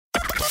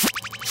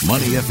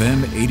Money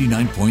FM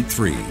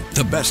 89.3,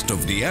 the best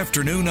of the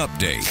afternoon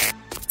update.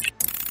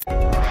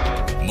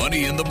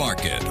 Money in the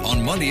Market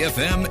on Money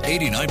FM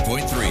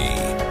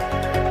 89.3.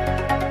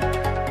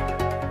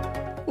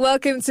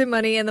 Welcome to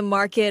Money in the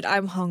Market.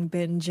 I'm Hong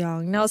Bin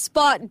Jung. Now,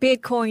 spot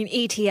Bitcoin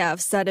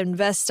ETFs that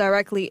invest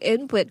directly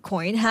in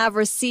Bitcoin have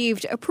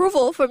received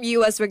approval from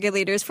U.S.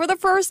 regulators for the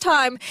first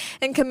time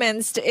and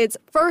commenced its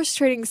first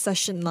trading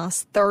session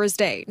last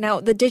Thursday. Now,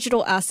 the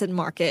digital asset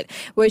market,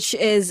 which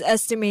is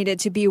estimated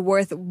to be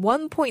worth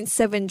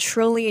 $1.7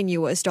 trillion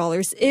US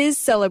dollars, is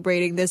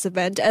celebrating this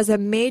event as a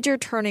major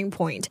turning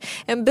point.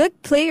 And big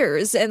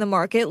players in the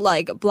market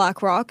like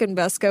BlackRock,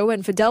 Invesco,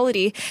 and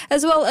Fidelity,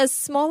 as well as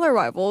smaller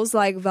rivals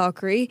like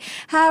Valkyrie,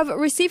 have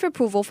received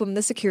approval from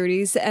the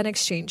Securities and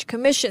Exchange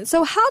Commission.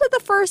 So how did the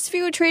first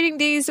few trading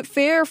days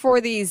fare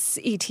for these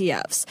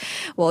ETFs?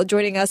 Well,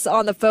 joining us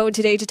on the phone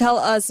today to tell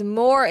us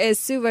more is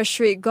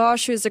Subhashri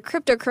Ghosh, who's a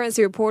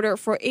cryptocurrency reporter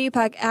for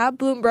APAC at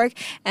Bloomberg.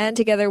 And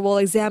together we'll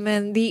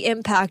examine the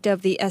impact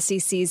of the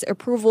SEC's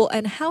approval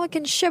and how it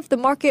can shift the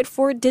market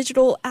for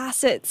digital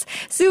assets.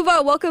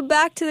 Subha, welcome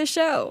back to the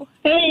show.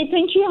 Hey,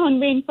 thank you,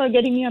 Hanbin, for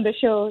getting me on the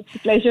show. It's a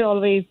pleasure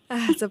always.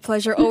 It's a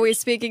pleasure always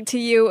speaking to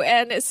you.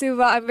 And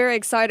Subha, I'm very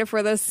excited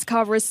for this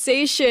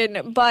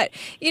conversation. But,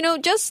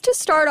 just to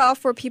start off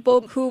for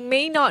people who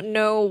may not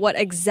know what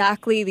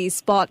exactly these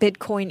spot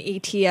Bitcoin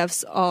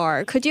ETFs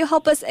are, could you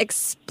help us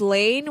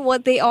explain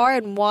what they are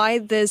and why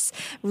this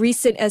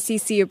recent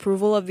SEC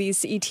approval of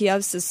these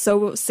ETFs is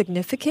so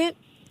significant?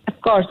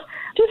 Of course.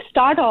 To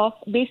start off,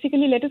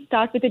 basically, let us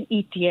start with an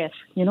ETF.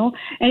 An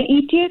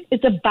ETF is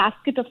a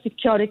basket of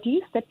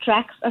securities that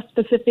tracks a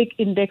specific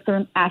index or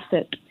an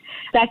asset.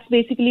 That's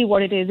basically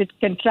what it is. It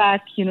can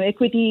track,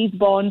 equities,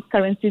 bonds,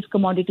 currencies,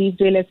 commodities,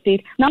 real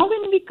estate. Now,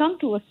 when we come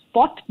to a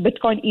spot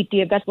Bitcoin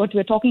ETF, that's what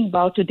we're talking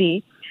about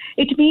today,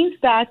 it means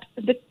that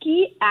the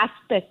key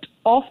aspect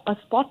of a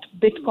spot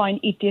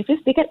Bitcoin ETF is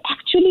they can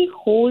actually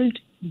hold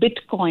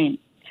Bitcoin.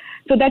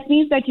 So that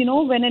means that,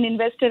 when an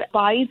investor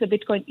buys a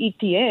Bitcoin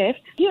ETF,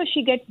 he or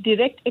she gets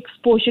direct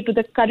exposure to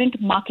the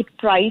current market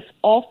price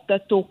of the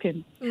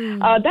token.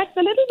 That's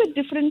a little bit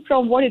different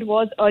from what it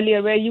was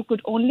earlier, where you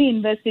could only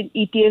invest in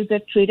ETFs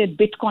that traded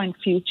Bitcoin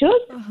futures,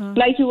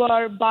 like you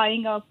are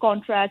buying a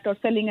contract or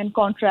selling a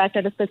contract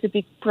at a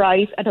specific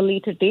price at a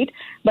later date.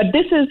 But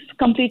this is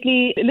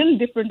completely a little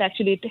different,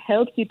 actually. It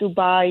helps you to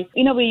buy,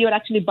 in a way, you're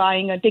actually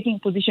buying and taking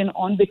position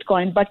on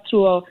Bitcoin, but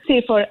through a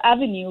safer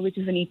avenue, which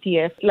is an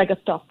ETF, like a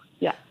stock.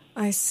 Yeah.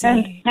 I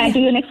see. And to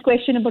your next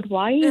question about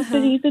why is the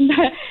reason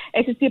that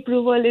SEC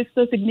approval is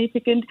so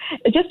significant,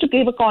 just to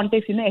give a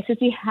context, SEC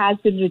has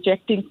been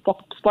rejecting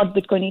spot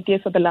Bitcoin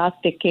ETFs for the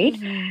last decade.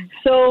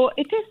 So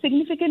it is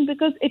significant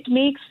because it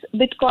makes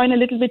Bitcoin a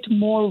little bit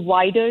more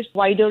wider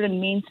and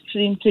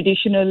mainstream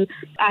traditional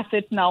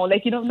asset now.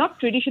 Like, not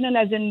traditional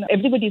as in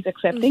everybody's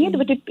accepting it,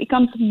 but it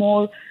becomes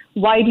more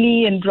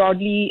widely and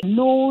broadly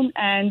known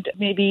and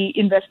maybe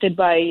invested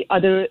by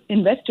other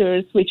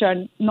investors, which are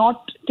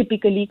not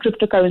typically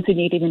cryptocurrency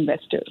native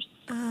investors.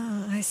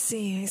 I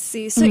see.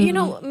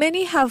 So,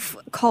 many have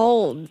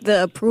called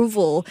the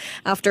approval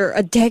after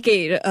a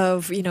decade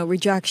of,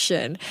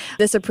 rejection,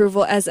 this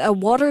approval as a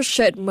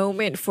watershed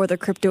moment for the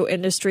crypto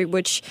industry,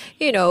 which,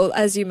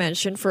 as you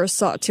mentioned, first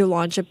sought to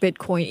launch a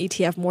Bitcoin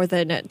ETF more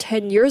than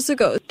 10 years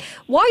ago.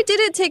 Why did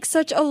it take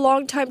such a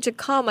long time to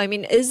come? I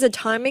mean, is the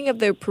timing of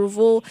the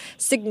approval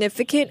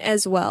significant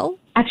as well?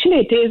 Actually,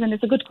 it is, and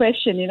it's a good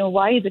question.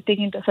 Why is it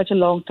taking such a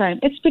long time?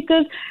 It's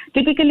because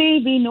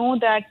typically we know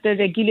that the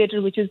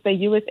regulator, which is the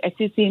U.S.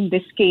 SEC in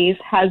this case,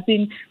 has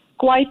been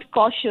quite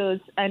cautious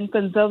and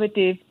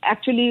conservative,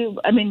 actually,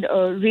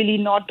 really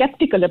not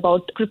skeptical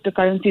about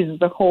cryptocurrencies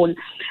as a whole.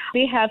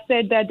 They have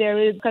said that there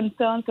is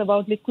concerns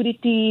about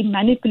liquidity,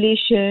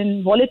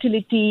 manipulation,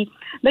 volatility,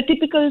 the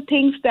typical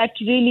things that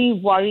really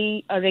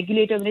worry a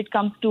regulator when it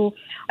comes to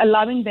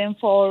allowing them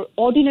for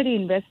ordinary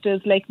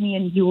investors like me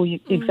and you.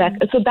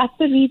 Exactly. So that's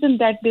the reason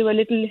that they were a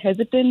little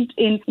hesitant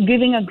in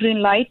giving a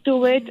green light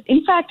to it.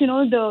 In fact,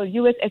 the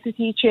U.S.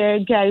 SEC chair,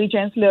 Gary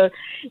Gensler,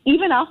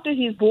 even after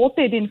he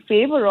voted in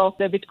favor of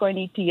the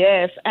Bitcoin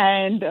ETF,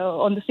 and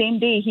on the same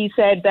day he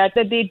said that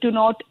they do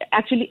not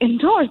actually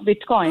endorse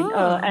Bitcoin.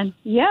 And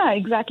yeah,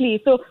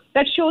 exactly. So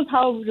that shows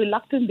how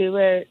reluctant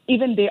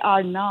they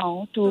are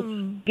now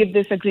to give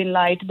this a green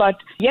light. But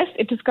yes,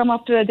 it has come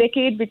after a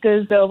decade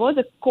because there was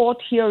a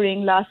court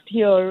hearing last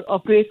year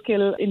of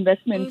Grayscale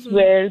Investments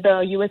where the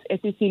U.S.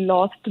 SEC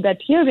lost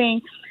that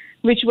hearing,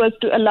 which was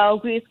to allow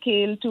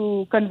Grayscale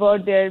to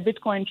convert their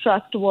Bitcoin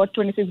trust worth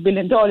 $26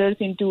 billion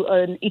into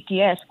an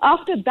ETF.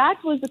 After that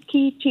was a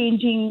key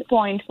changing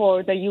point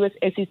for the U.S.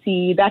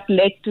 SEC that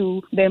led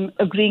to them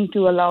agreeing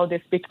to allow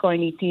this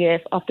Bitcoin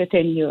ETF after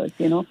 10 years,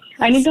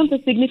 And in terms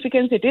of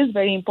significance, it is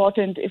very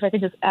important, if I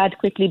can just add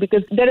quickly,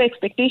 because there are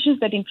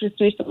expectations that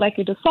interest rates are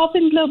likely to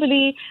soften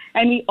globally,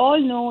 and we all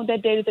know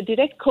that there is a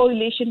direct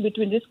correlation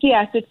between risky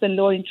assets and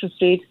low interest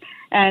rates.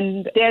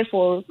 And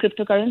therefore,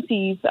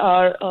 cryptocurrencies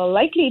are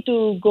likely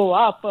to go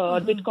up.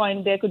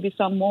 Bitcoin, there could be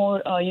some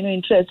more,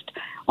 interest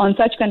on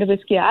such kind of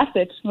risky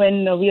assets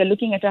when we are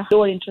looking at a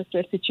lower interest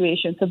rate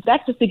situation. So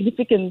that's the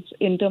significance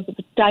in terms of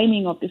the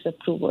timing of this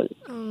approval.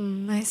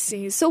 I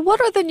see. So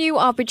what are the new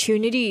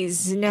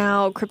opportunities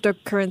now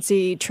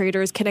cryptocurrency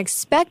traders can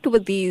expect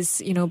with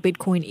these,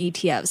 Bitcoin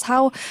ETFs?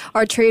 How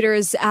are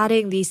traders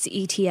adding these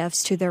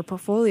ETFs to their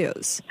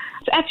portfolios?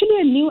 It's actually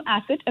a new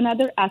asset,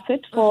 another asset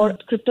for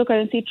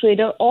cryptocurrency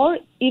trader, or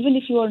even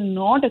if you are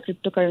not a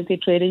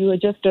cryptocurrency trader, you are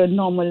just a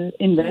normal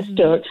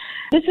investor.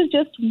 This is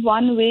just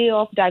one way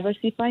of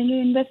diversifying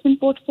your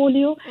investment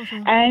portfolio.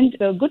 And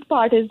the good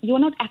part is you're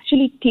not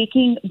actually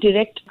taking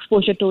direct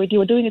exposure to it.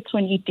 You're doing it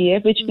through an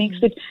ETF, which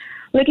makes it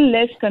little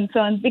less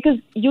concerned because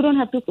you don't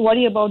have to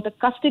worry about the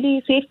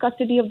safe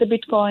custody of the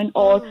Bitcoin,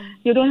 or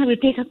you don't have to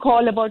take a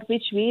call about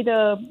which way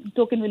the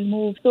token will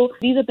move. So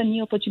these are the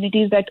new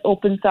opportunities that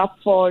opens up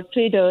for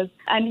traders.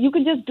 And you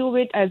can just do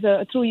it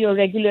through your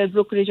regular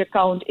brokerage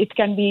account. It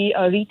can be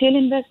a retail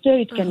investor.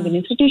 It can be an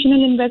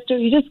institutional investor.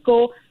 You just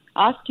go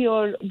ask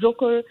your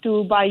broker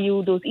to buy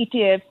you those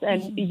ETFs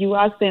and you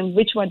ask them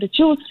which one to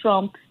choose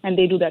from and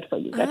they do that for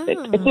you. That's it.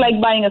 It's like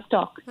buying a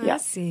stock. I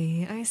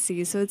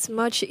see. So it's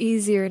much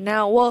easier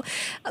now. Well,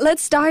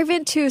 let's dive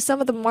into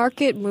some of the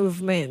market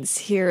movements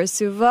here,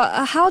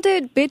 Suva. How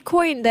did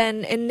Bitcoin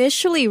then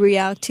initially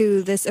react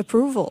to this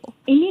approval?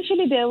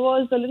 Initially, there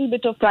was a little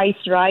bit of price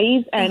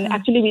rise, and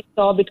actually we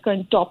saw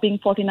Bitcoin topping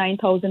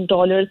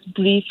 $49,000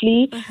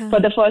 briefly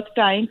for the first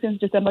time since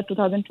December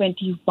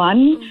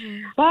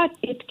 2021. But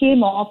it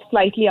came off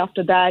slightly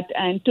after that,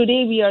 and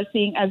today we are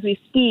seeing, as we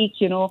speak,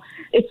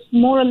 it's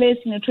more or less,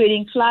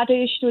 trading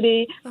flattish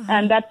today,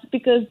 and that's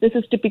because this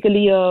is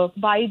typically a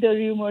buy the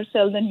rumor,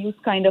 sell the news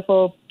kind of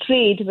a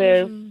trade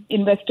where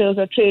investors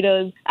or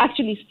traders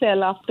actually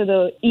sell after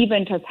the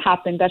event has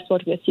happened. That's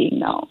what we're seeing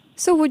now.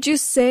 So would you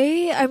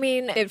say,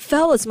 it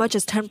fell as much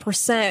as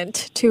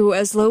 10% to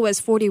as low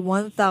as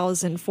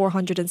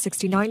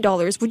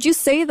 $41,469. Would you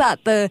say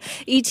that the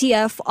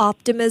ETF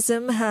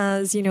optimism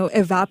has,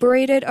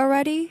 evaporated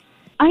already?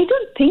 I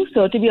don't think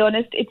so, to be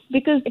honest. It's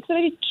because it's a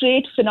very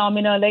trade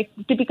phenomena. Like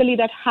typically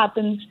that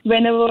happens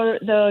whenever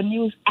the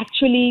news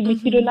actually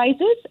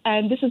materializes,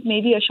 and this is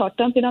maybe a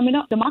short-term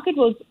phenomena. The market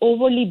was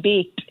overly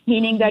baked,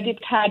 meaning that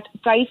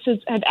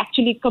prices had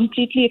actually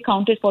completely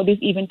accounted for this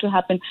event to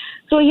happen.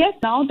 So yes,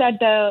 now that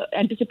the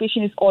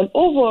anticipation is all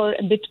over,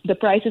 the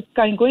price is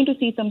going to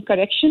see some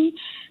correction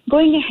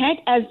going ahead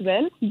as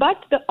well.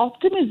 But the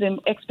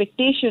optimism,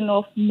 expectation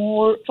of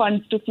more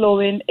funds to flow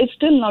in is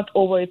still not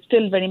over. It's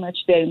still very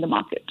much there in the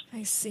market.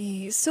 I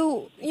see.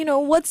 So,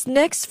 what's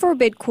next for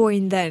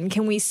Bitcoin then?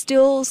 Can we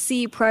still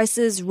see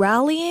prices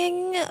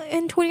rallying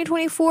in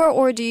 2024,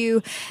 or do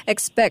you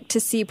expect to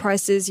see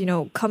prices,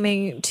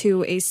 coming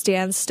to a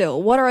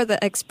standstill? What are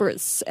the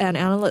experts and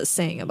analysts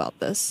saying about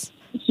this?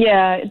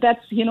 Yeah,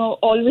 that's,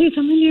 always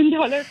 $1 million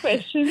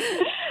question.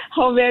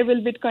 Where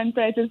will Bitcoin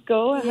prices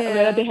go? Yeah.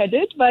 Where are they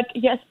headed? But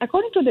yes,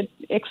 according to the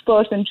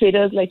experts and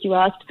traders, like you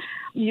asked,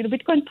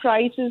 Bitcoin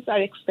prices are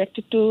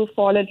expected to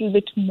fall a little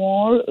bit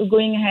more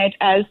going ahead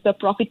as the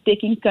profit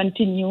taking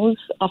continues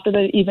after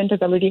the event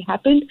has already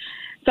happened.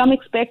 Some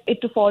expect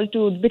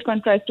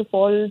Bitcoin price to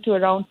fall to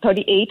around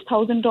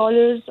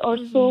 $38,000 or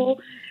so.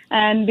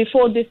 And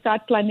before they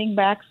start climbing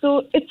back.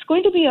 So it's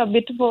going to be a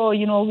bit of a,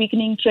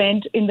 weakening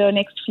trend in the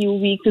next few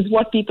weeks is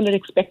what people are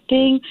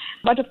expecting.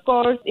 But of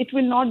course, it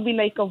will not be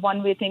like a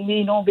one-way thing.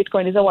 We know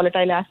Bitcoin is a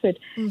volatile asset.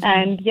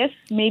 And yes,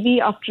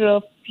 maybe after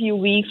a few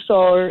weeks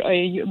or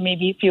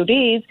maybe a few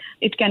days,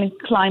 it can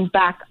climb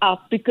back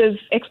up because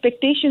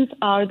expectations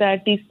are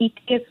that these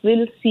ETFs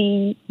will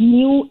see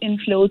new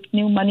inflows,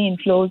 new money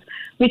inflows,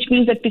 which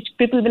means that the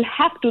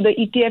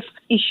ETF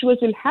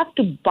issuers will have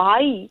to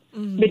buy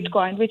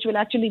Bitcoin, which will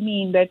actually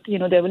mean that,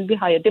 there will be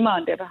higher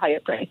demand, there are higher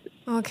prices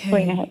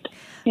going ahead.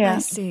 Yeah. I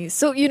see.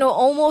 So,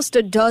 almost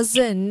a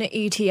dozen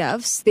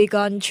ETFs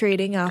begun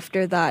trading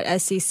after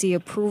that SEC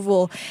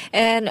approval.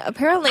 And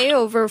apparently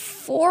over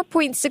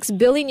 $4.6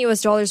 billion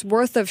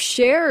worth of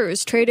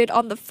shares traded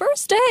on the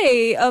first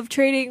day of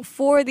trading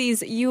for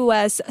these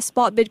U.S.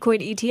 spot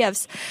Bitcoin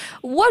ETFs.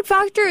 What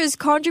factors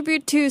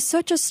contribute to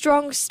such a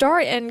strong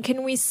start? And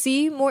can we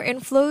see more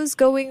inflows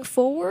going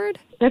forward?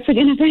 That's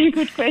again a very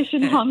good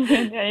question, Hong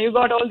Bin. You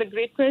got all the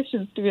great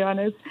questions, to be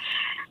honest.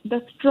 The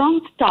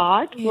strong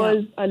start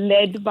was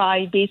led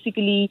by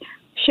basically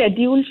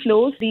scheduled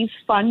flows. These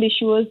fund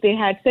issuers, they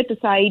had set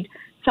aside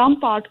some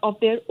part of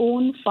their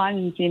own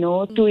funds,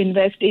 to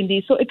invest in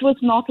these. So it was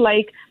not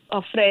like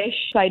a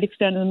fresh side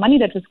external money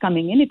that was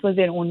coming in. It was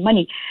their own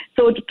money.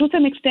 So to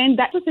some extent,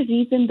 that was the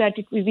reason that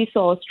we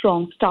saw a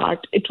strong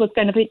start. It was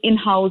kind of an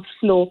in-house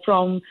flow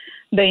from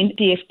the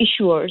ETF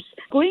issuers.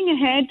 Going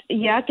ahead,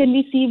 can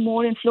we see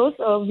more inflows?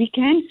 We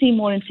can see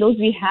more inflows.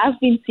 We have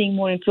been seeing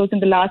more inflows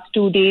in the last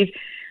 2 days.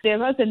 there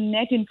was a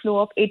net inflow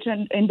of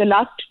 800 in the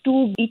last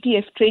 2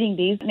 ETF trading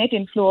days, net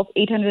inflow of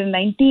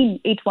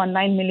 $819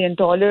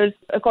 million,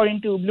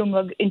 according to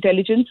Bloomberg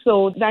Intelligence.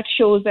 So that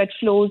shows that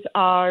flows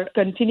are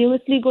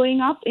continuously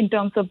going up in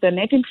terms of the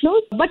net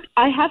inflows. But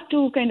I have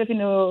to kind of,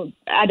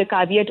 add a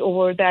caveat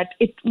over that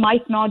it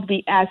might not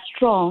be as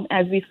strong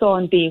as we saw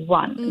on day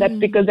one. That's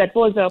because that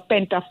was a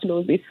pent-up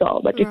flows we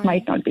saw, but it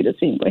might not be the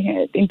same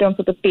ahead in terms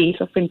of the pace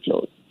of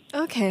inflows.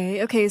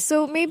 Okay.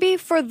 So maybe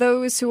for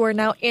those who are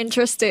now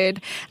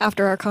interested,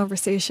 after our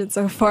conversation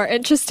so far,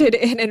 interested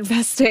in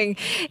investing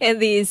in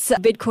these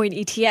Bitcoin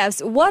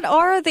ETFs, what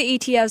are the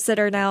ETFs that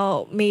are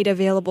now made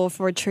available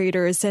for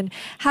traders and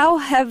how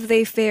have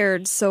they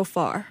fared so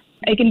far?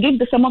 I can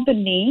give some of the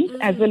names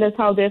as well as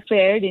how they're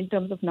fared in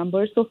terms of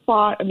numbers. So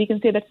far, we can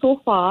say that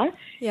 11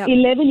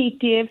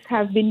 ETFs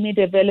have been made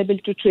available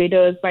to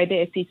traders by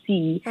the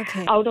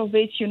SEC, out of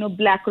which,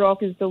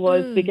 BlackRock is the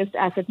world's biggest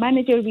asset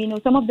manager. We know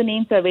some of the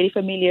names are very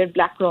familiar,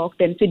 BlackRock,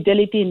 then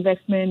Fidelity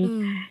Investments,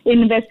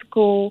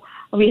 Invesco,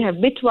 we have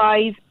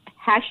Bitwise,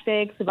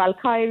 Hashdex,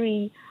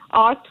 Valkyrie,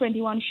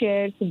 ARC21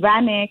 shares,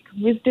 VanEck,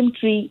 Wisdom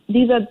Tree.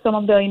 These are some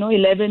of the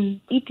 11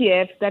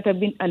 ETFs that have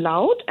been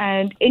allowed,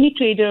 and any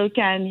trader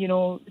can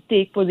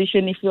take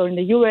position if you're in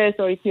the US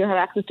or if you have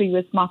access to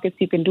US markets,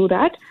 you can do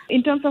that.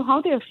 In terms of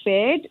how they are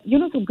fared,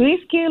 so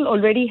Grayscale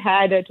already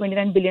had a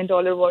 $29 billion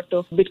worth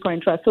of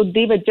Bitcoin trust, so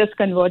they were just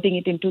converting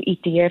it into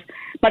ETF.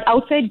 But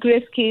outside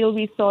Grayscale,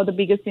 we saw the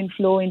biggest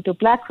inflow into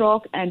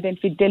BlackRock and then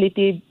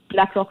Fidelity.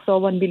 BlackRock saw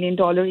 $1 billion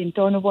in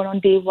turnover on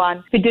day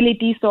one.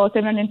 Fidelity saw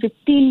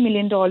 $715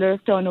 million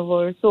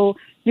turnover. So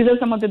these are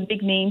some of the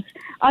big names.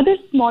 Other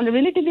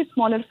relatively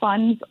smaller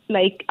funds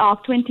like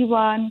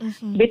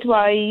ARC21,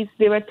 Bitwise,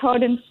 they were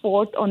third and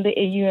fourth on the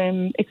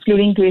AUM,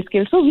 excluding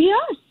Grayscale. So we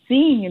are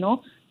seeing,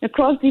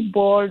 across the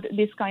board,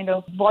 this kind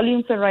of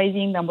volumes are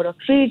rising, number of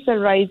trades are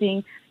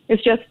rising.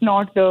 It's just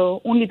not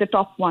only the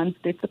top ones.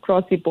 It's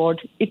across the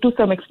board. To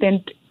some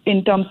extent,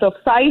 in terms of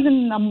size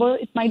and number,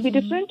 it might be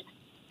different.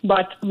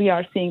 But we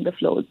are seeing the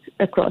flows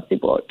across the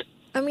board.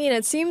 I mean,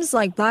 it seems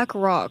like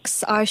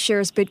BlackRock's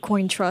iShares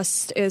Bitcoin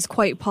Trust is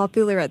quite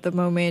popular at the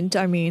moment.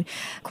 I mean,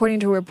 according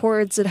to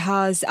reports, it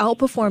has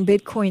outperformed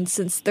Bitcoin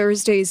since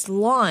Thursday's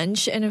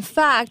launch. And in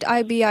fact,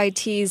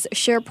 IBIT's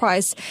share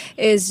price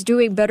is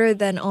doing better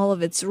than all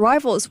of its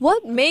rivals.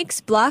 What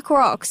makes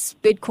BlackRock's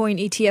Bitcoin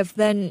ETF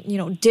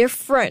then,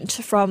 different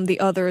from the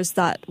others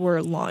that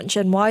were launched?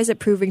 And why is it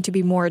proving to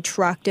be more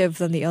attractive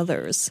than the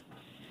others?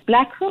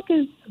 BlackRock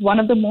is one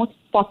of the most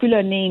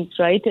popular names,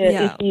 right?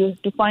 If you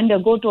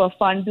go to a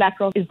fund,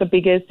 BlackRock is the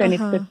biggest and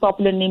it's a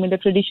popular name in the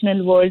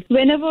traditional world.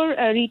 Whenever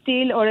a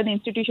retail or an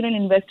institutional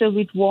investor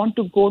would want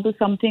to go to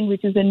something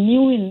which is a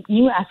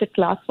new asset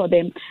class for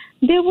them,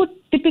 they would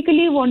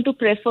typically want to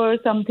prefer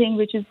something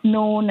which is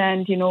known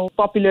and,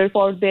 popular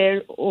for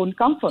their own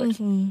comfort.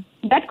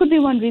 That could be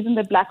one reason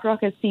that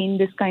BlackRock has seen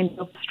this kind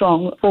of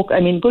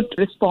good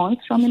response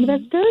from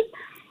investors.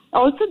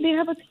 Also, they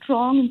have a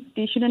strong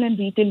institutional and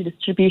retail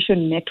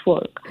distribution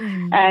network.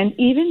 And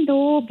even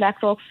though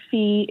BlackRock's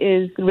fee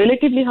is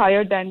relatively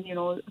higher than,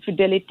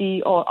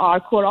 Fidelity or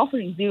ARC, who are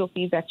offering zero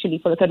fees actually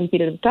for a certain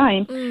period of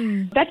time,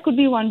 that could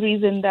be one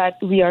reason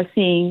that we are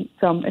seeing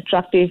some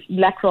attractive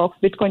BlackRock's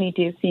Bitcoin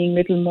ETF seeing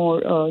little more,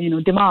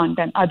 demand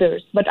than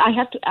others. But I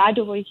have to add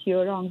over here,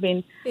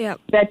 Rangbin,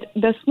 that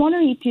the smaller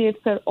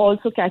ETFs are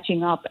also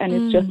catching up, and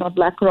it's just not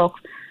BlackRock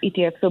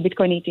ETF, so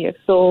Bitcoin ETF.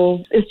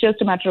 So it's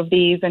just a matter of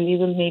days, and we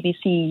will maybe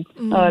see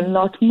a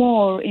lot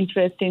more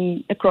interest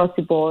in across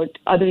the board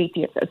other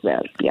ETFs as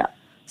well. Yeah.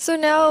 So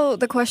now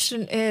the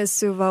question is,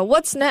 Suva,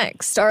 what's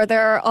next? Are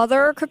there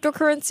other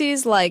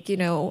cryptocurrencies like,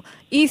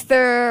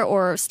 Ether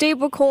or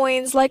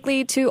stablecoins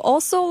likely to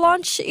also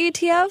launch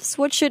ETFs?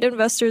 What should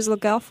investors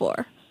look out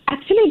for?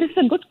 Actually, this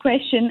is a good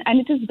question, and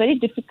it is very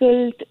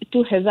difficult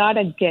to hazard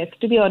a guess,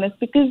 to be honest,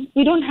 because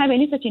we don't have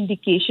any such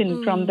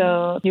indication from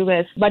the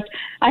US. But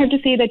I have to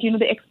say that,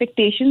 the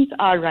expectations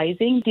are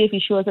rising. ETF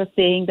issuers are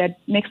saying that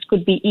next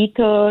could be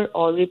Ether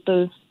or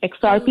Ripple's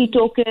XRP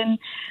token,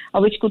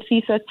 which could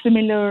see such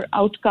similar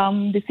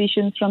outcome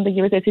decisions from the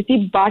US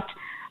SEC. But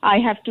I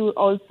have to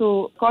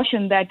also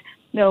caution that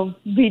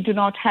we do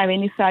not have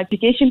any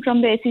certification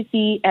from the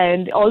SEC.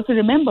 And also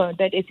remember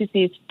that SEC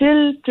is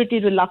still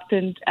pretty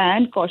reluctant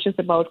and cautious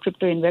about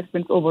crypto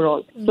investments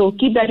overall. So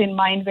keep that in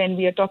mind when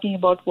we are talking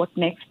about what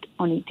next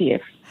on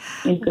ETF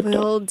in crypto.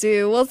 Will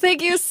do. Well,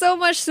 thank you so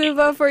much,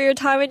 Suva, for your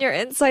time and your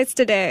insights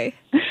today.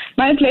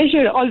 My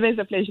pleasure. Always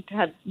a pleasure to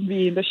have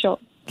me in the show.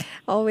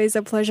 Always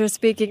a pleasure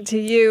speaking to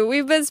you.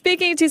 We've been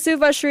speaking to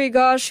Suva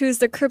Srigosh, who's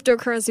the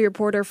cryptocurrency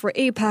reporter for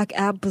APAC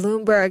at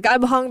Bloomberg.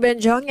 I'm Hong Bin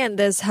Jung, and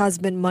this has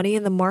been Money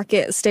in the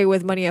Market. Stay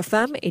with Money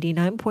FM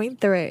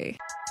 89.3.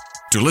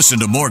 To listen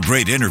to more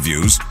great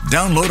interviews,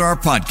 download our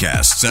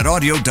podcasts at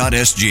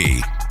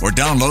audio.sg or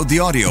download the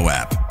audio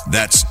app.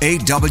 That's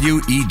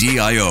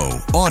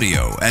AWEDIO,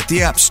 audio at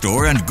the App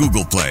Store and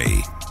Google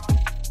Play.